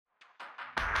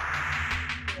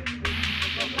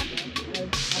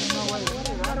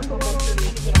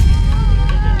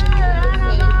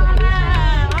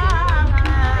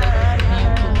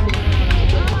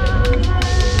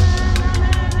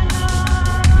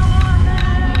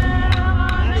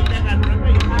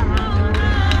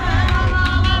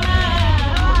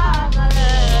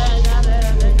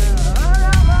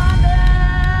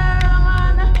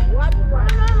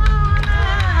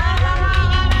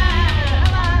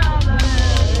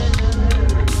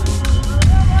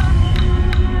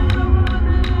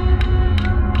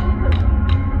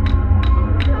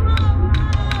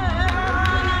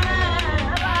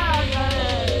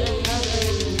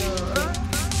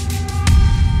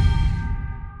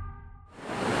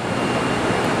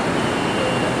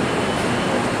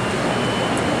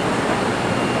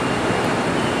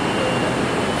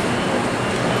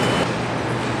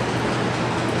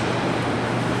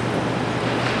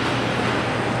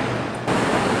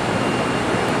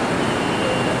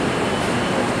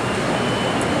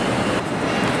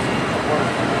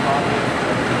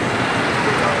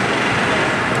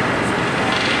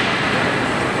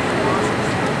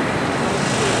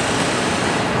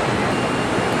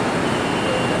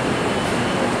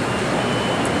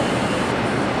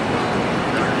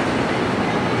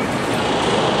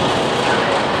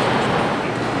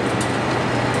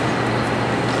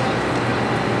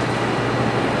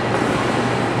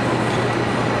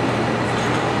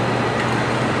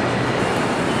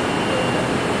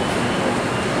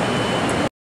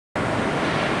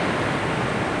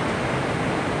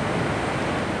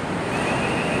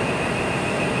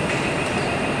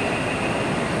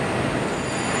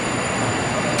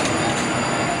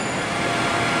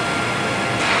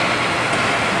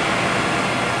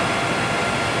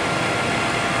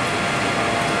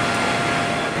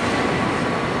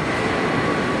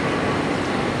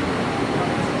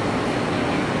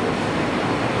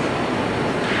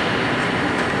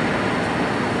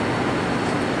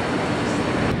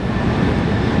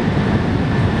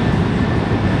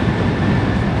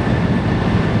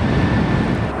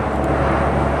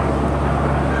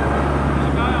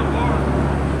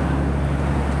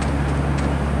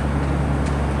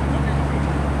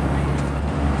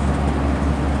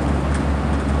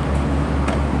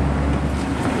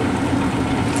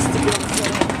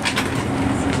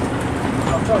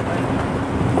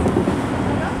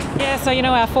So, you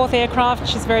know, our fourth aircraft,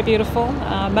 she's very beautiful.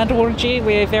 Mendoowoorrji,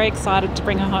 we're very excited to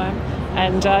bring her home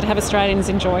and to have Australians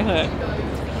enjoy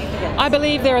her. I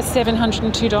believe there are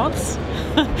 702 dots,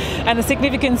 and the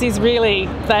significance is really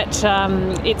that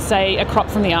it's a crop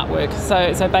from the artwork.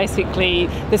 So basically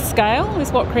the scale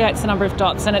is what creates the number of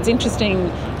dots, and it's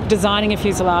interesting, designing a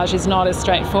fuselage is not as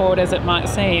straightforward as it might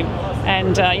seem.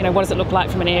 And you know, what does it look like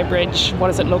from an air bridge? What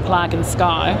does it look like in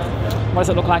sky? What does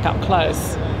it look like up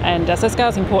close? And so scale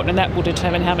is important, and that will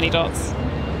determine how many dots.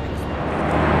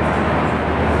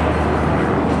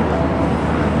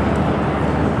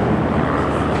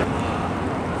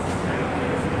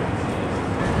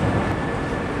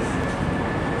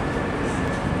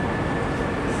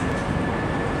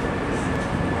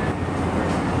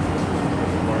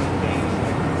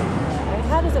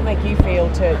 How does it make you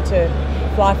feel to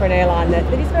fly for an airline that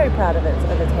is very proud of its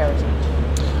heritage?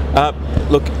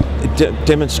 Look, it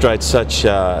demonstrates such,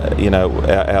 you know,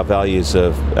 our values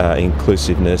of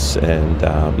inclusiveness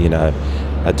and, you know,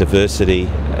 diversity,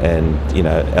 and, you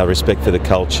know, our respect for the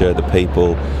culture, the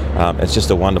people. It's just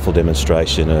a wonderful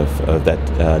demonstration of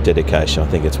that dedication. I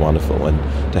think it's wonderful, and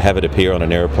to have it appear on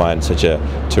an aeroplane, such a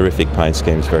terrific paint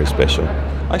scheme, is very special.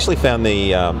 I actually found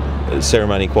the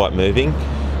ceremony quite moving.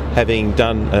 Having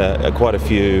done quite a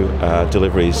few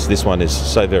deliveries, this one is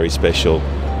so very special.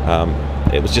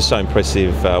 It was just so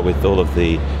impressive with all of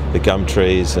the gum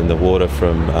trees and the water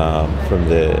from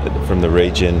the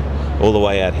region, all the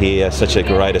way out here. Such a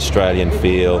great Australian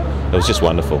feel. It was just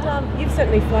wonderful. You've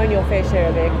certainly flown your fair share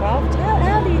of aircraft.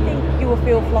 How do you think you will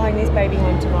feel flying this baby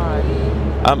home tomorrow?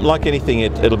 Like anything,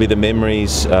 it'll be the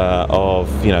memories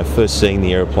of, you know, first seeing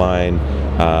the aeroplane,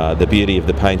 the beauty of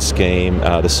the paint scheme,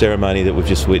 the ceremony that we've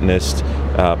just witnessed,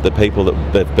 the people that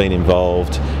have been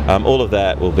involved. All of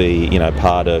that will be, you know,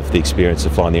 part of the experience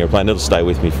of flying the aeroplane. It'll stay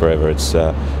with me forever.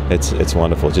 It's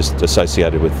wonderful, just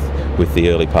associated with the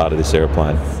early part of this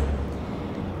aeroplane.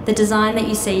 The design that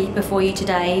you see before you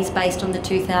today is based on the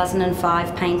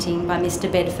 2005 painting by Mr.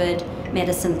 Bedford,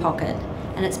 Medicine Pocket,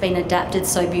 and it's been adapted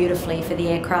so beautifully for the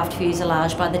aircraft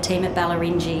fuselage by the team at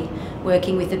Balarinji,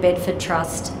 working with the Bedford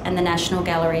Trust and the National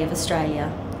Gallery of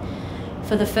Australia.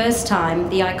 For the first time,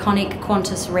 the iconic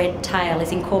Qantas red tail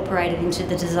is incorporated into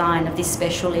the design of this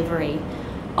special livery,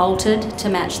 altered to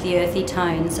match the earthy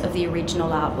tones of the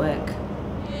original artwork.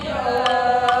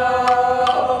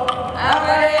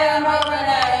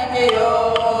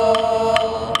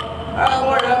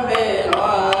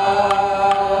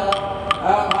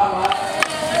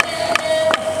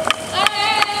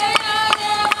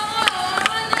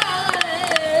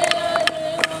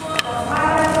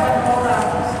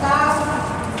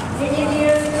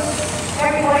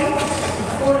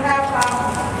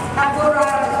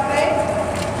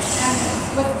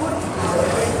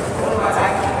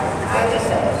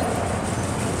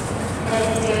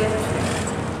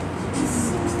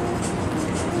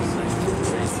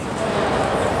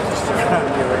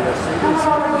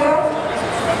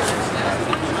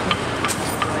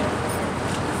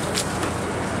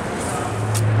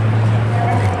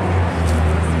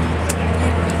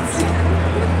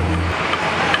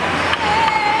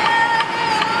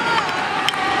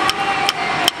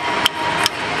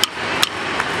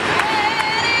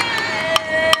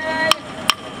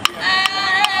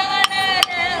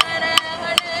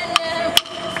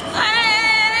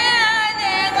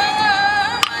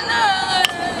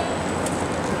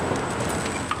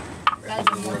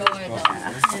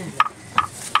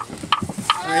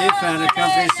 You found a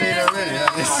comfy seat already.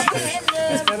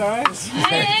 Is that all right?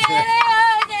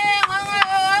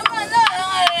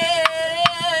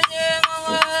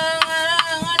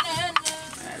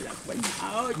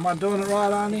 Am I doing it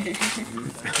right, Arnie?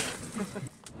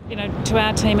 You know, to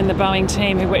our team and the Boeing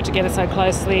team who work together so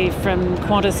closely, from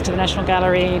Qantas to the National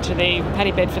Gallery to the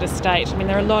Paddy Bedford estate, I mean,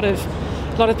 there are a lot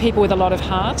of people with a lot of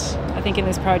heart, I think, in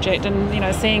this project. And, you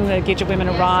know, seeing the Gidja women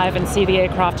arrive and see the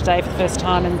aircraft today for the first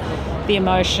time, and the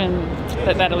emotion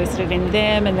that elicited in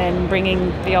them, and then bringing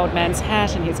the old man's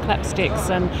hat and his clapsticks,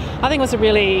 and I think it was a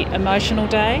really emotional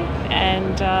day,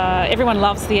 and everyone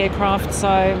loves the aircraft,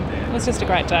 so it was just a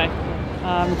great day.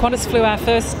 Qantas flew our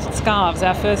first scarves,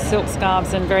 our first silk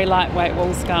scarves and very lightweight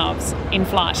wool scarves in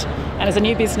flight, and as a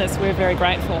new business we're very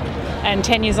grateful. And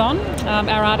 10 years on,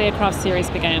 our art aircraft series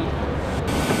began.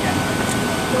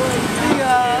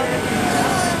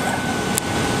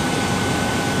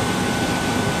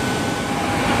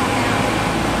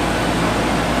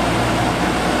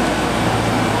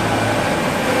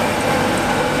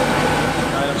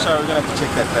 Sorry, we're going to have to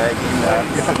check that bag in.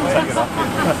 You have to take it off.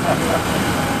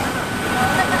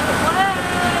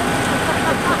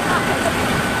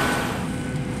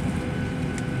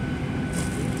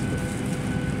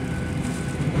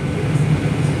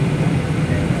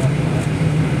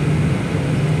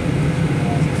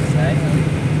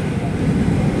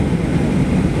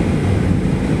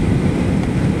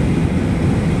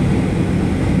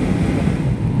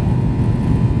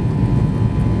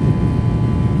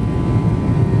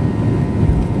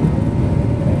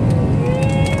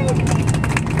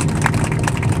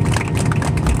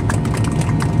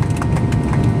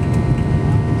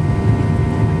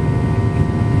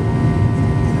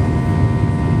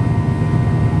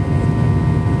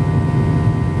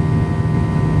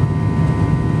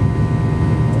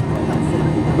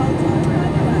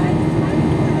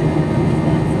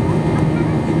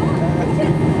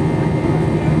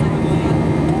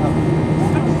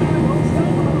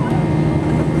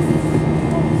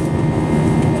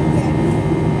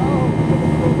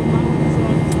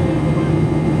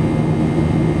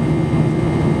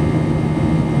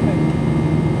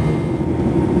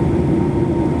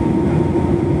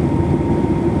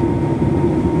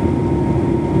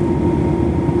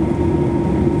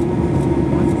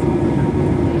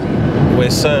 We're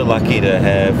so lucky to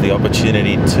have the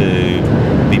opportunity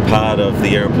to be part of the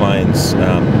aeroplane's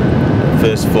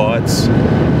first flights,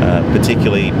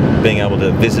 particularly being able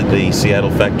to visit the Seattle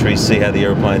factories, see how the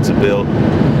aeroplanes are built,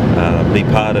 be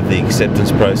part of the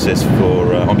acceptance process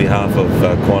for on behalf of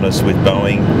Qantas with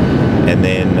Boeing, and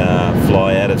then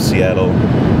fly out of Seattle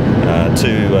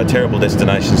to terrible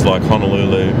destinations like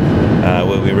Honolulu,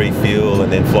 where we refuel,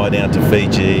 and then fly down to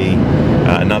Fiji,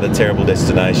 another terrible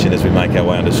destination as we make our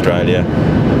way into Australia,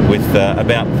 with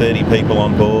about 30 people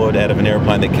on board out of an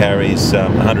aeroplane that carries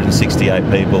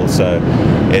 168 people. So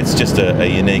it's just a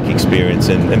unique experience,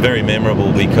 and very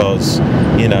memorable, because,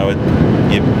 you know,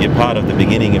 you're part of the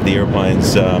beginning of the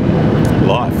aeroplane's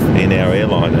life in our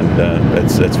airline, and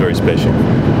it's very special.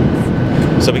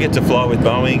 So we get to fly with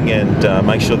Boeing and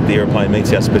make sure that the aeroplane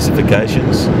meets our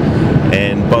specifications,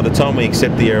 and by the time we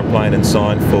accept the aeroplane and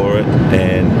sign for it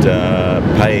and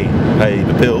pay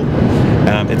the bill,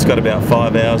 it's got about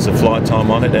 5 hours of flight time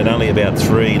on it and only about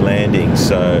 3 landings,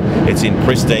 so it's in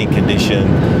pristine condition,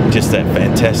 just that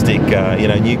fantastic you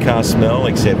know, new car smell,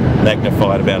 except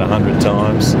magnified about 100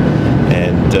 times,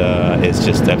 and it's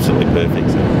just absolutely perfect.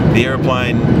 The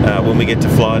aeroplane, when we get to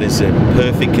fly it, is in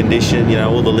perfect condition. You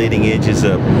know, all the leading edges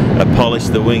are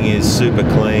polished, the wing is super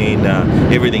clean,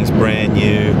 everything's brand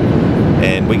new,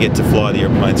 and we get to fly the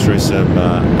aeroplane through some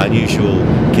unusual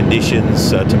conditions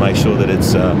to make sure that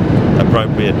it's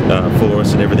appropriate for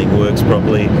us and everything works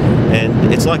properly.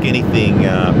 And it's like anything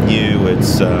new,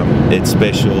 it's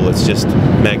special, it's just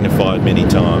magnified many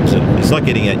times. And it's like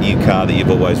getting that new car that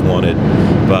you've always wanted,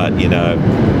 but you know,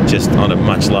 just on a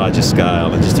much larger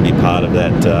scale, and just to be part of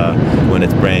that when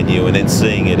it's brand new, and then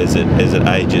seeing it as it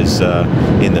ages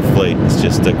in the fleet. It's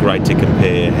just great to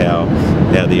compare how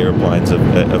the aeroplanes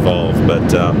have evolved. But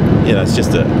you know, it's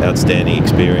just an outstanding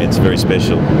experience, very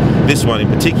special. This one in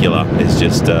particular is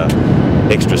just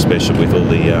extra special with all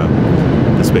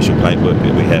the special paintwork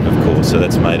that we have, of course. So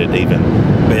that's made it even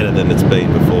better than it's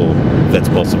been before, if that's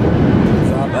possible.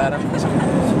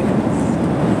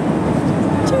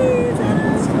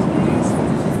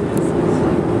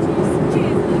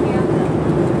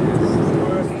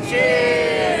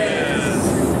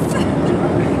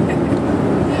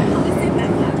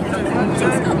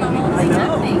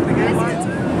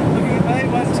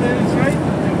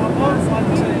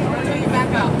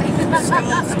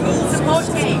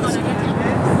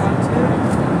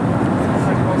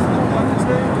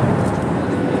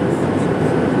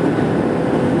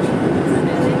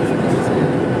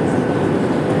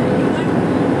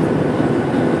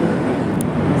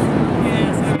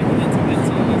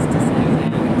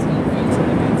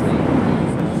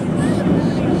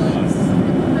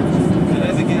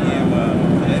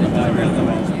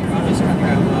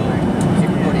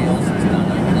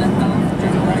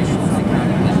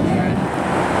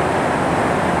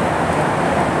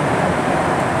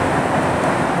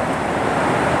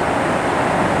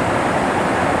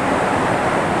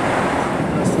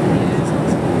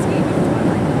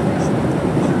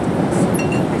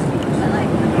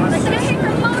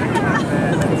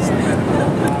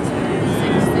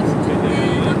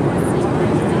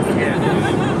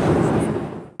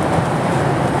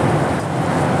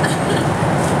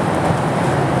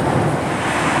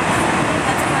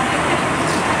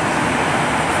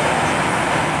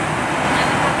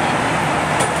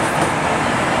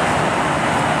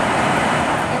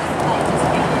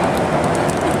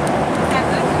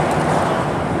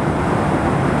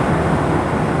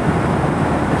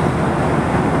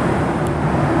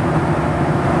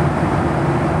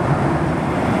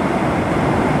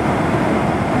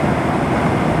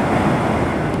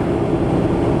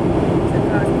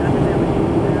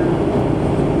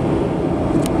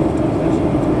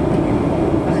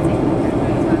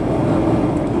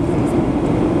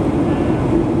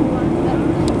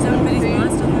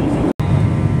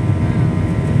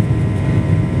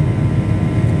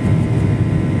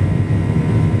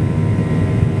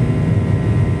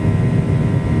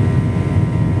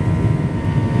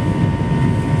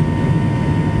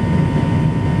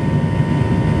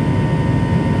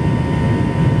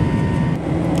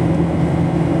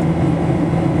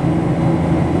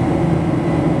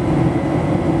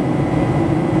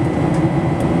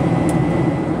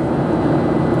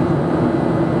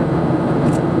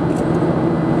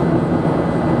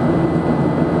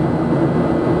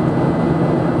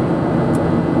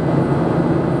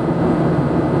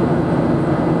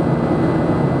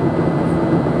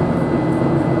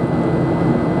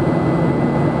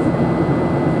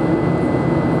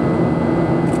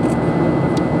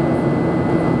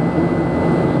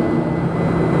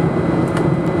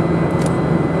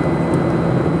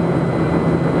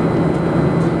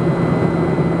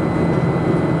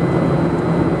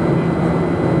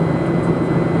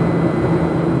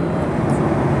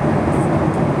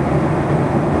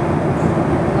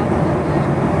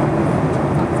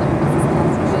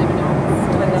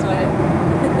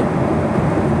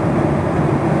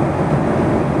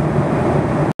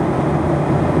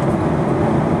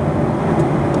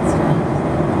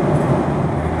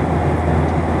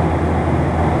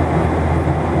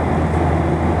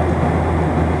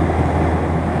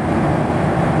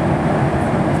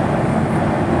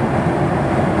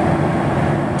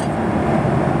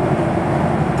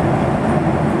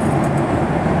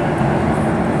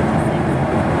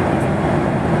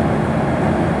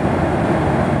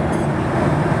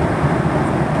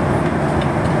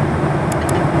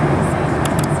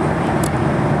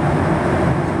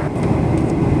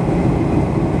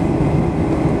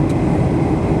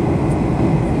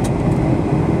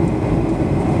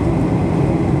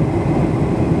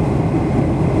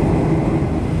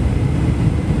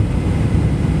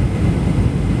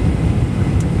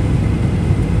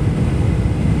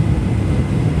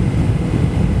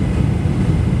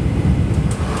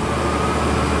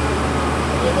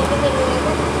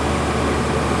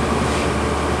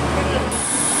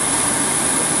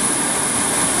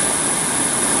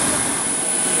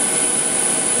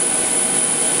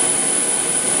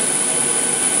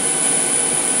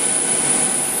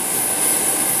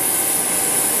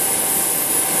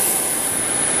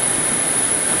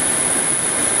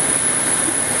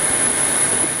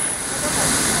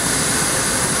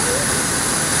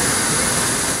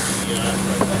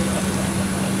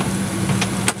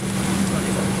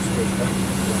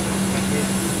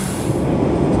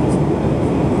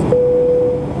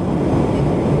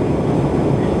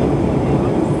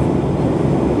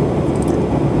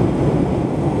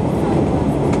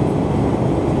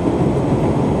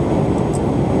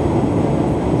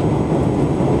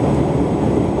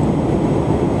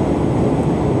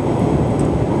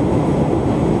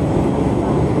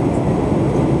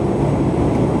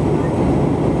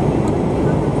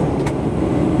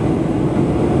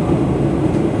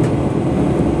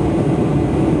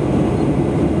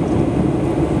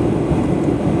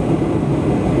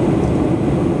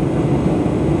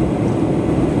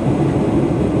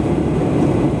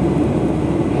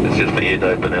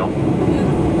 is open L.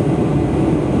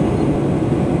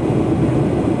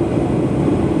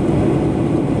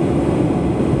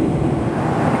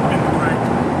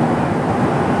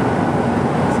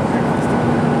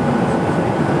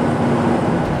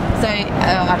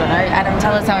 I don't know, Adam,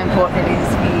 tell us how important it is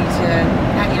for you to,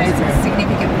 it's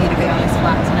significant for you to be on this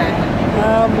flight today.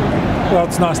 Well,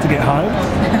 it's nice to get home.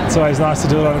 It's always nice to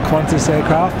do it on a Qantas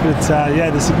aircraft, but yeah,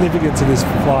 the significance of this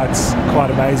flight's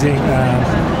quite amazing.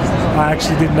 I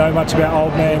actually didn't know much about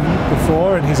Old Man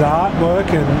before and his artwork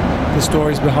and the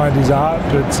stories behind his art,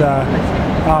 but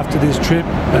after this trip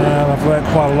I've learned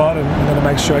quite a lot, and I'm going to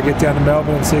make sure I get down to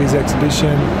Melbourne and see his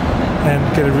exhibition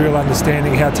and get a real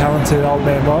understanding how talented Old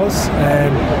Man was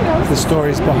and the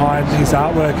stories behind his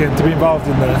artwork, and to be involved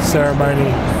in the ceremony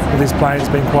with this plane has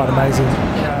been quite amazing.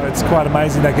 It's quite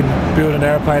amazing they can build an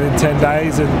aeroplane in 10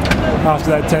 days, and after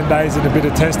that 10 days and a bit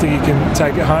of testing you can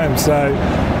take it home. So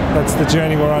that's the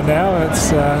journey we're on now.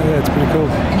 It's it's pretty cool.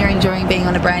 And you're enjoying being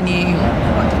on a brand new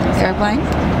aeroplane?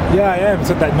 Yeah, I am. It's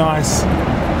got that nice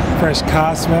fresh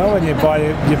car smell when you buy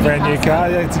your brand new car.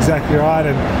 Yeah, it's exactly right,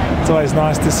 and it's always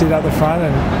nice to sit at the front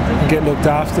and get looked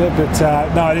after. But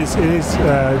no, it is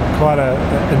quite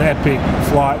an epic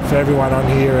flight for everyone on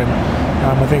here, and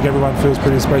I think everyone feels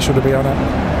pretty special to be on it.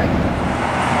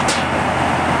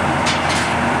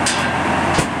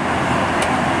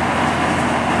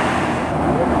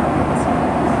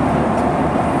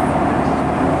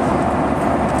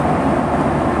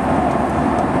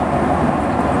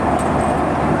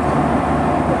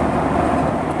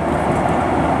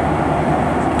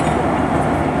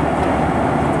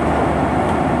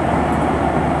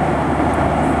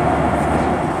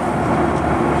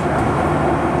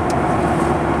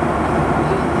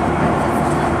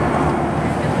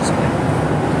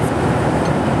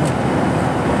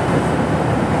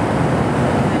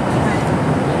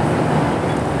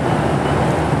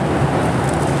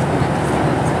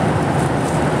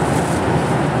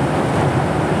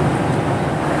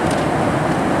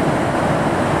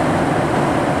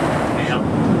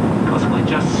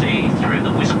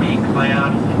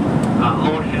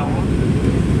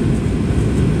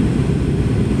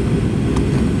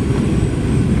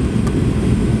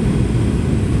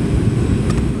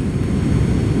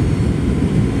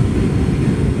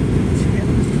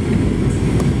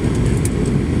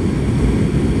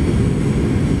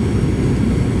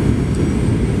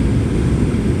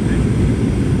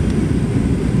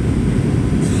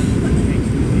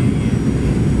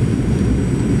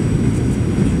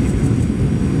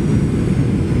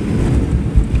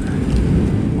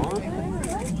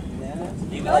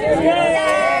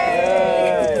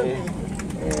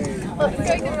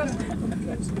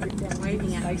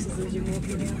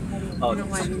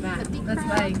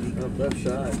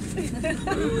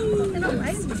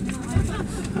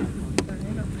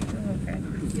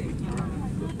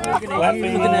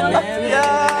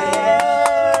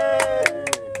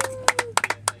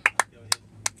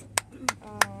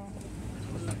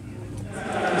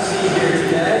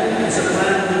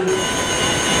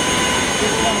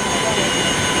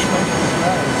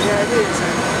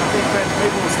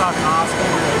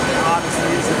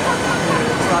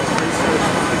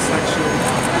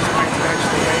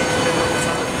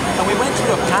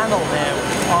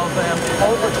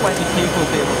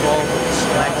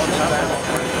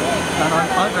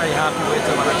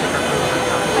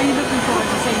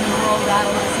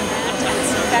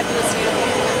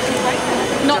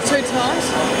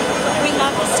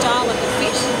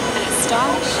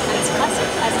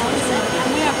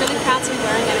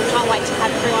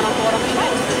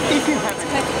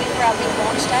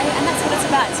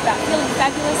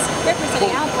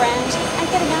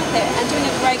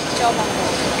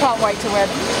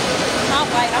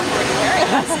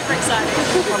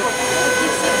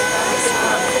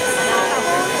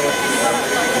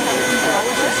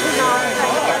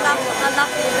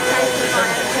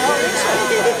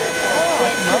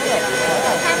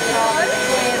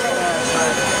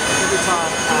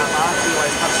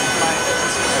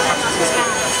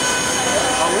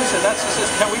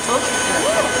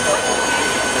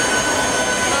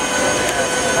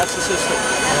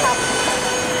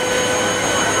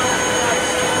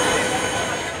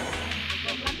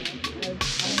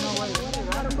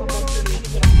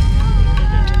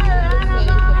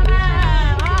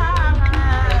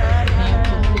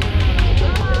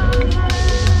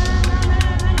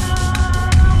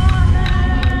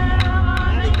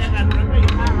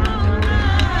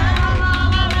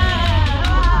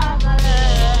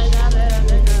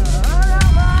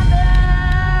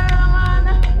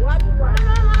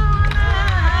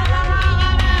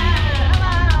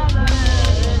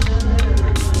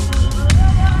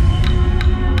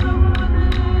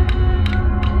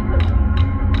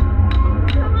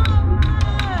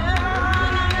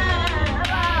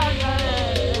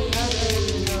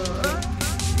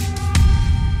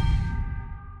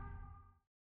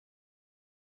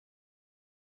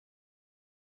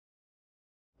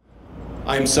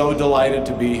 I'm so delighted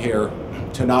to be here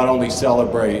to not only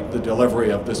celebrate the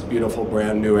delivery of this beautiful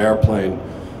brand new airplane,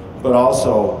 but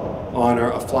also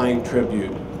honor a flying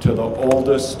tribute to the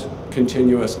oldest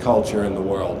continuous culture in the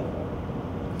world.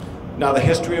 Now, the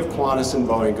history of Qantas and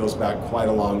Boeing goes back quite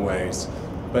a long ways,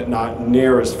 but not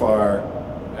near as far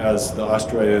as the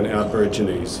Australian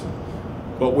Aborigines.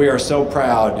 But we are so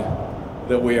proud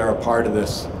that we are a part of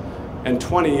this. And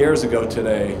 20 years ago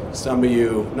today, some of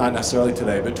you, not necessarily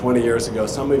today, but 20 years ago,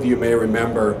 some of you may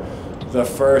remember the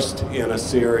first in a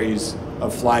series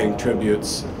of flying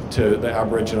tributes to the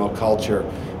Aboriginal culture.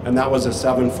 And that was a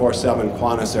 747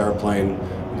 Qantas airplane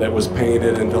that was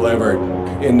painted and delivered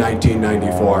in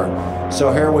 1994.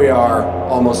 So here we are,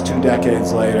 almost 2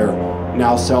 decades later,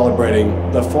 now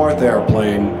celebrating the 4th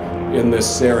airplane in this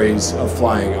series of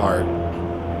flying art.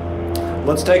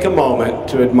 Let's take a moment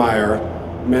to admire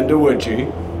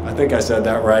Mendoowoorji, I think I said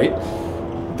that right,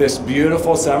 this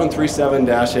beautiful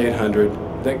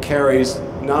 737-800 that carries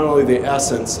not only the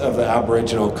essence of the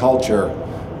Aboriginal culture,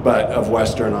 but of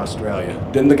Western Australia.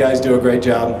 Didn't the guys do a great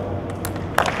job?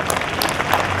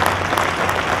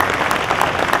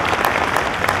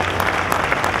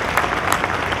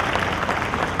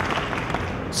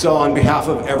 So on behalf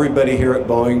of everybody here at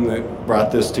Boeing that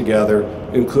brought this together,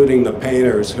 including the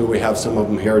painters, who we have some of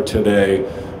them here today,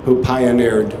 who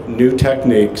pioneered new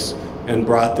techniques and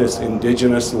brought this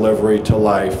Indigenous livery to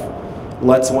life,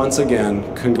 let's once again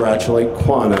congratulate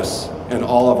Qantas and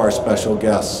all of our special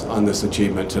guests on this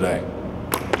achievement today.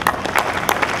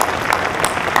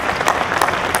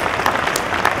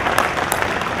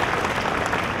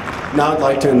 Now I'd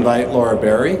like to invite Laura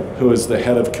Berry, who is the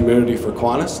head of community for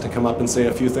Qantas, to come up and say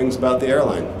a few things about the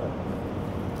airline.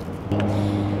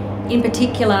 In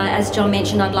particular, as John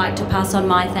mentioned, I'd like to pass on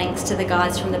my thanks to the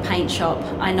guys from the paint shop.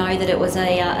 I know that it was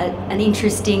an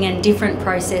interesting and different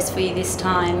process for you this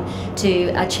time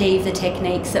to achieve the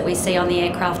techniques that we see on the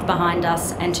aircraft behind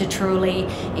us, and to truly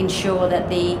ensure that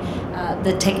the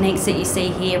techniques that you see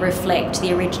here reflect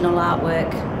the original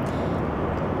artwork.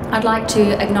 I'd like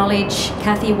to acknowledge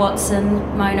Kathy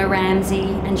Watson, Mona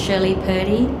Ramsey and Shirley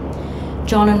Purdie,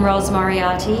 John and Ros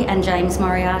Moriarty and James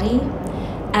Moriarty,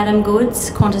 Adam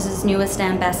Goods, Qantas's newest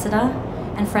ambassador,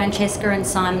 and Francesca and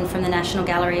Simon from the National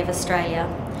Gallery of Australia.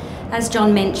 As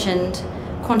John mentioned,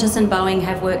 Qantas and Boeing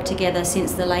have worked together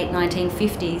since the late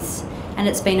 1950s, and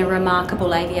it's been a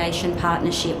remarkable aviation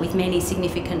partnership with many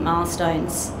significant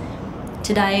milestones.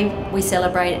 Today, we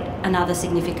celebrate another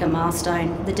significant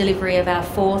milestone, the delivery of our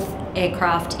 4th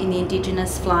aircraft in the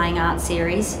Indigenous Flying Art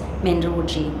Series,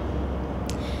 Mendoowoorji.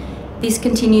 This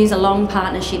continues a long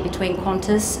partnership between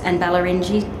Qantas and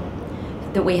Balarinji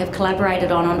that we have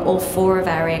collaborated on all 4 of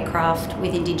our aircraft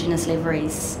with Indigenous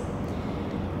liveries.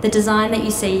 The design that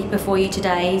you see before you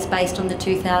today is based on the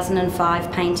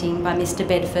 2005 painting by Mr.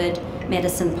 Bedford,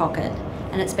 Medicine Pocket,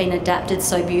 and it's been adapted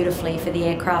so beautifully for the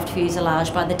aircraft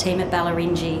fuselage by the team at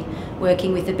Balarinji,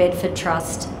 working with the Bedford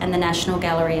Trust and the National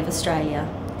Gallery of Australia.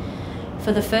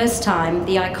 For the first time,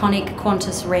 the iconic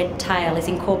Qantas red tail is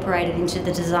incorporated into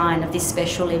the design of this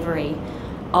special livery,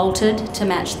 altered to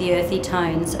match the earthy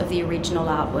tones of the original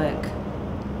artwork.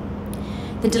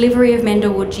 The delivery of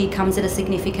Mendoowoorji comes at a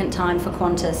significant time for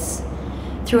Qantas.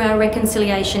 Through our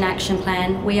Reconciliation Action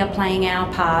Plan, we are playing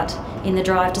our part in the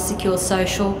drive to secure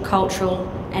social, cultural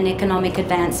and economic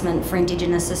advancement for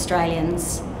Indigenous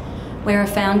Australians. We're a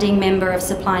founding member of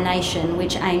Supply Nation,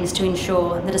 which aims to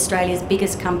ensure that Australia's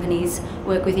biggest companies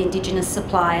work with Indigenous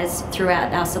suppliers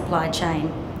throughout our supply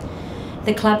chain.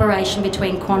 The collaboration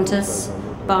between Qantas,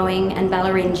 Boeing and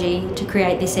Balarinji to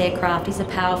create this aircraft is a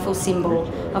powerful symbol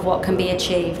of what can be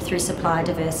achieved through supply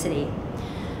diversity.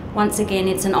 Once again,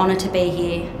 it's an honour to be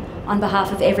here. On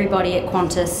behalf of everybody at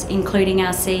Qantas, including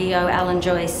our CEO Alan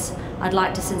Joyce, I'd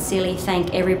like to sincerely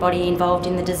thank everybody involved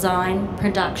in the design,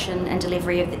 production and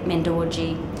delivery of the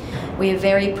Mendoowoorji. We are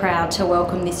very proud to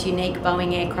welcome this unique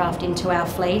Boeing aircraft into our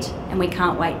fleet, and we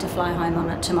can't wait to fly home on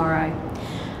it tomorrow.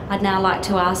 I'd now like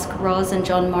to ask Ros and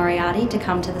John Moriarty to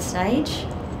come to the stage.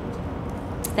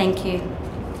 Thank you.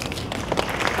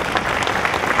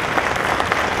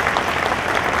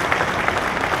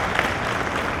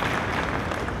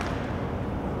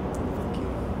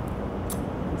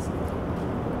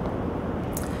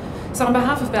 So on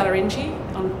behalf of Balarinji,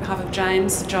 on behalf of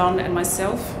James, John and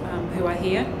myself, who are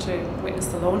here to witness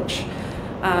the launch,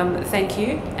 thank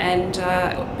you, and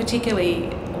particularly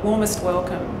warmest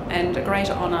welcome and a great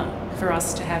honour for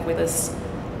us to have with us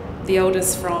the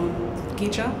elders from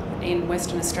Gidja in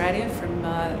Western Australia,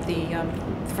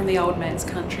 from the old man's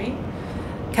country,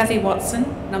 Kathy Watson,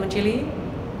 Namajili,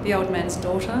 the old man's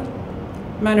daughter,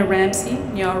 Mona Ramsey,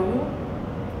 Nyaru,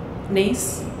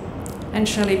 niece, and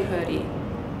Shirley Purdie,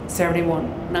 ceremonial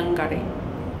Nangari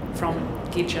from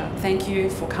Gidja. Thank you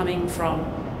for coming from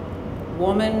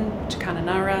Warmun to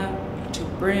Kununurra to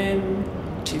Broome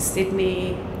to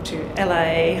Sydney to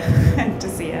LA and to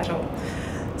Seattle.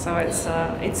 So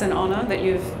it's an honour that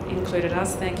you've included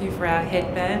us. Thank you for our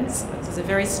headbands. This is a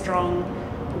very strong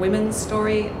women's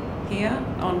story here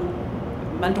on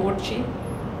Mendoowoorji,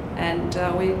 and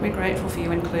we're grateful for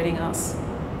you including us.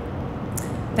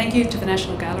 Thank you to the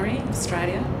National Gallery of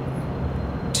Australia,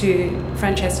 to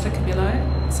Francesca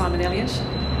Camillo, Simon Elliott.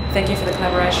 Thank you for the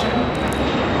collaboration.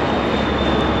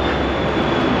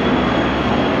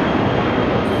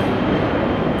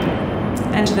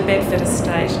 And to the Bedford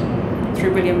estate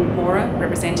through William Mora,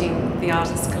 representing the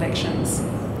artists' collections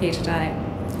here today.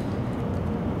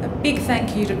 A big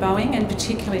thank you to Boeing and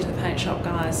particularly to the paint shop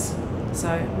guys.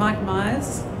 So Mike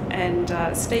Myers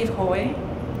and Steve Hoy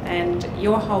and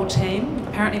your whole team.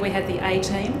 Apparently we had the A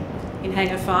team in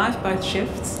Hangar 5, both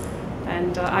shifts,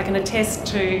 and I can attest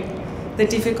to the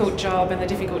difficult job and the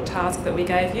difficult task that we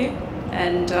gave you,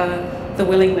 and the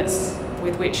willingness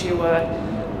with which you were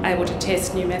able to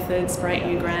test new methods, break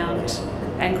new ground,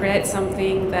 and create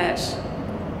something that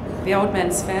the Old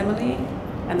Man's family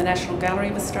and the National Gallery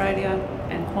of Australia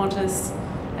and Qantas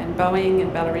and Boeing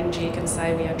and Balarinji can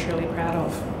say we are truly proud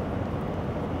of.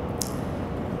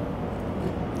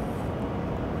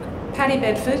 Paddy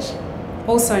Bedford,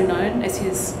 also known as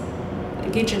his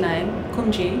Gidja name,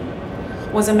 Kumji,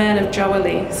 was a man of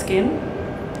Joali skin.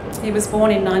 He was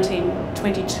born in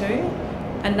 1922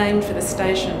 and named for the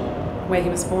station where he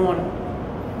was born.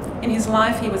 In his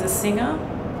life he was a singer,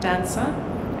 dancer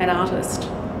and artist.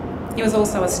 He was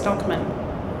also a stockman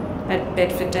at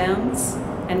Bedford Downs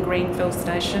and Greenfield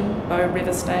Station, Bow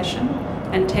River Station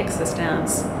and Texas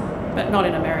Downs, but not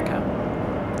in America.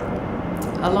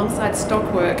 Alongside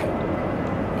stock work,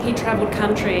 he travelled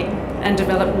country and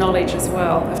developed knowledge as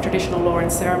well of traditional law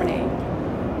and ceremony.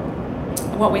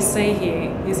 What we see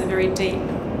here is a very deep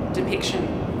depiction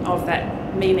of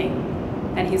that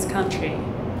meaning and his country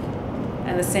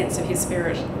and the sense of his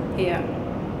spirit here.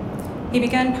 He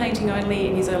began painting only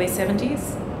in his early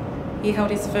 70s. He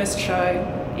held his first show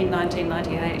in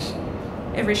 1998.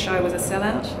 Every show was a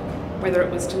sellout, whether it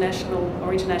was to national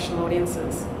or international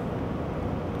audiences.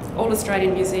 All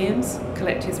Australian museums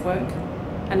collect his work,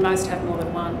 and most have more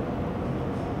than one.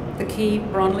 The Quai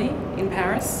Branly in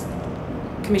Paris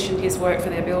commissioned his work for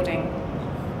their building.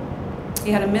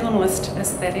 He had a minimalist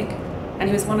aesthetic, and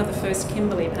he was one of the first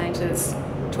Kimberley painters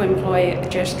to employ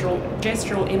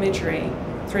gestural imagery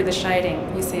through the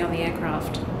shading you see on the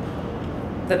aircraft,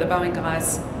 that the Boeing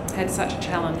guys had such a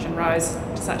challenge and rose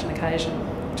to such an occasion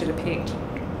to depict.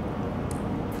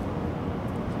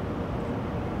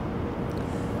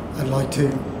 I'd like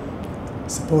to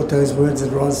support those words that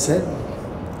Ros said,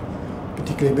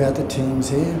 particularly about the teams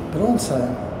here, but also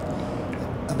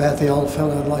about the old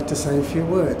fellow. I'd like to say a few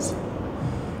words.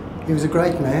 He was a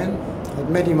great man. I'd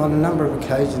met him on a number of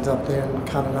occasions up there in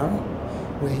Kununurra,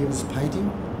 where he was painting.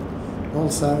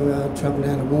 Also travelled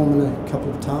down to Warmun a couple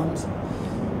of times.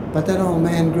 But that old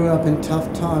man grew up in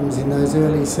tough times in those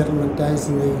early settlement days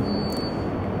in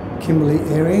the Kimberley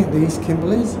area, the East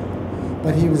Kimberleys.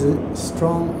 But he was a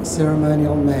strong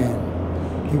ceremonial man.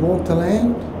 He walked the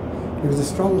land. He was a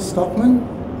strong stockman.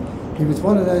 He was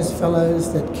one of those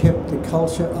fellows that kept the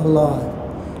culture alive.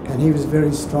 And he was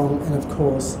very strong, and of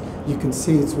course you can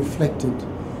see it's reflected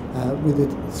with the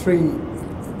three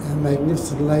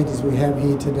magnificent ladies we have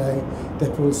here today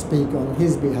that will speak on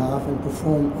his behalf and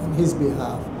perform on his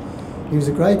behalf. He was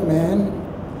a great man.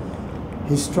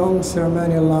 His strong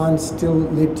ceremonial lines still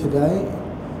live today.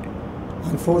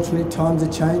 Unfortunately, times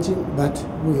are changing, but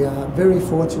we are very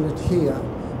fortunate here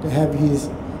to have his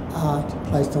art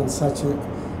placed on such an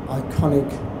iconic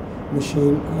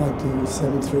machine like the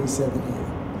 737 here.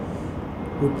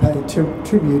 We pay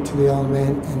tribute to the old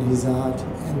man and his art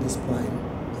and this plane.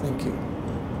 Thank you.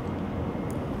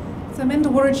 So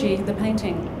Mendoowoorji, the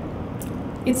painting,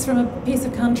 it's from a piece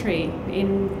of country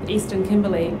in eastern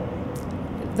Kimberley.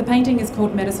 The painting is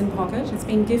called Medicine Pocket. It's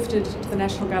been gifted to the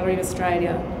National Gallery of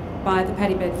Australia by the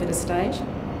Paddy Bedford estate,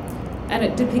 and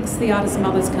it depicts the artist's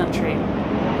mother's country.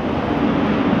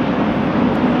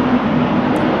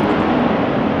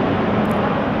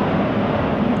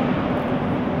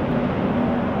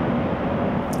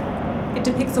 It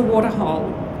depicts a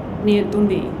waterhole near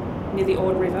Dundee, near the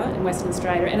Ord River in Western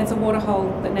Australia, and it's a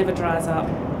waterhole that never dries up.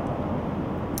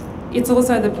 It's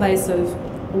also the place of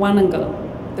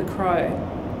Wanangal, the crow.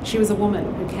 She was a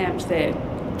woman who camped there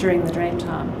during the dream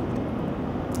time.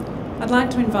 I'd like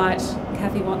to invite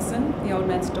Kathy Watson, the old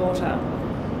man's daughter,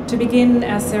 to begin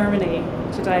our ceremony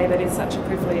today that is such a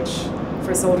privilege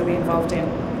for us all to be involved in.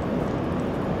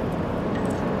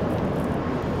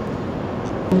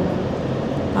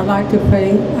 I'd like to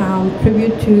pay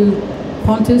tribute to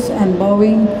Qantas and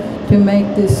Boeing to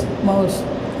make this most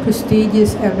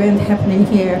prestigious event happening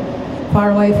here,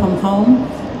 far away from home,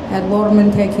 at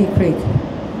Warmun Creek.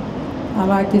 I'd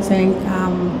like to thank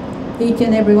each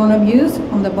and every one of you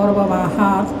on the bottom of our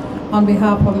heart, on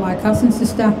behalf of my cousin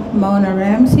sister Mona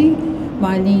Ramsey,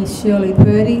 my niece Shirley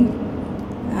Purdie,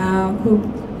 who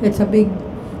it's a big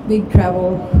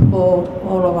travel for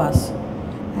all of us.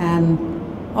 And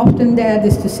often Dad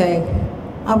used to say,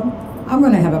 I'm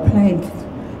going to have a plane,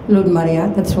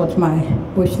 Mendoowoorji, that's what's my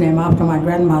bush name after my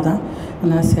grandmother.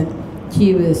 And I said,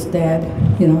 gee whiz, Dad,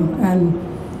 you know. And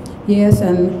yes,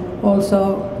 and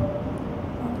also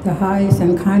the highest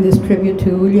and kindest tribute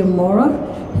to William Mora.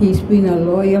 He's been a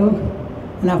loyal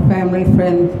and a family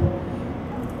friend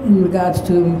in regards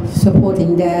to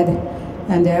supporting Dad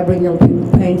and the Aboriginal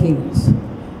people paintings.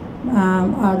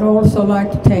 I'd also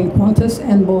like to thank Qantas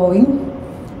and Boeing.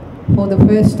 For the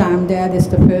first time, Dad is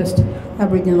the first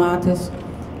Aboriginal artist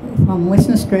from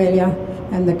Western Australia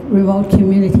and the remote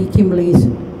community Kimberleys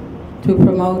to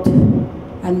promote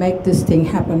and make this thing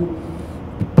happen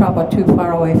proper too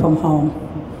far away from home.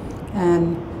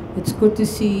 And it's good to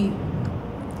see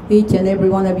each and every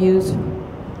one of you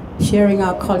sharing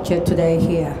our culture today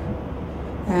here.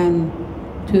 And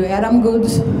to Adam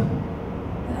Goods,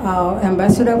 our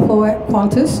ambassador for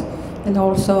Qantas, and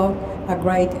also a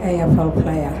great AFL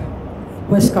player,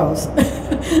 West Coast.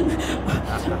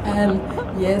 And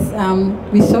yes,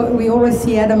 we always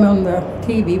see Adam on the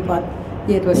TV, but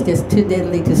it was just too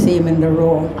deadly to see him in the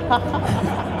raw.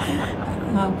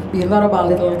 A lot of our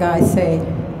little guys say,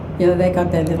 you know, they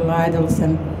got their little idols,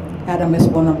 and Adam is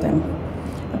one of them.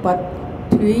 But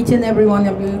to each and every one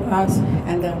of you, us,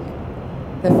 and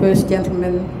the first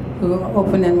gentleman who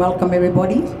open and welcome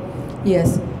everybody,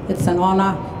 yes, it's an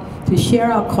honor to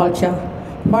share our culture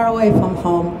far away from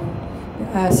home.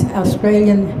 As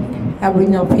Australian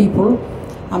Aboriginal people,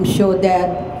 I'm sure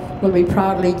Dad will be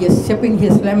proudly just sipping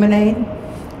his lemonade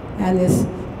and is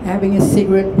having a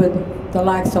cigarette with the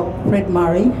likes of Fred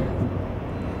Murray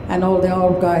and all the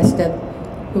old guys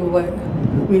who were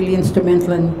really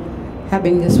instrumental in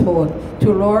having this forward.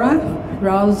 To Laura,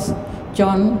 Roz,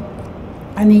 John,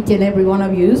 and each and every one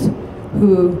of you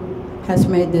who has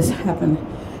made this happen.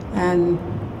 And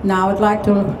now I'd like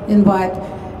to invite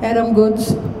Adam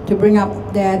Goods to bring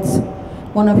up Dad's,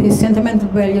 one of his sentimental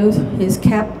values, his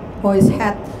cap or his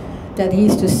hat that he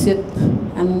used to sit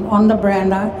and on the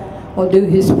veranda or do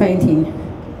his painting.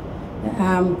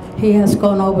 He has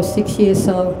gone over 6 years,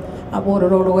 so I bought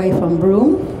it all the way from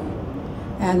Broome.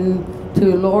 And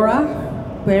to Laura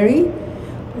Ferry,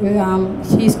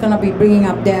 she's going to be bringing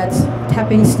up Dad's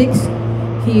tapping sticks.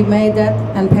 He made that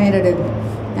and painted it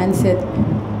and said,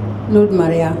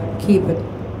 Mendoowoorji, keep it.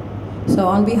 So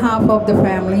on behalf of the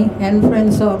family and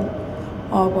friends of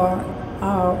our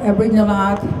Aboriginal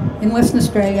art in Western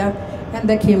Australia and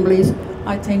the Kimberleys,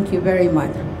 I thank you very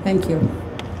much. Thank you.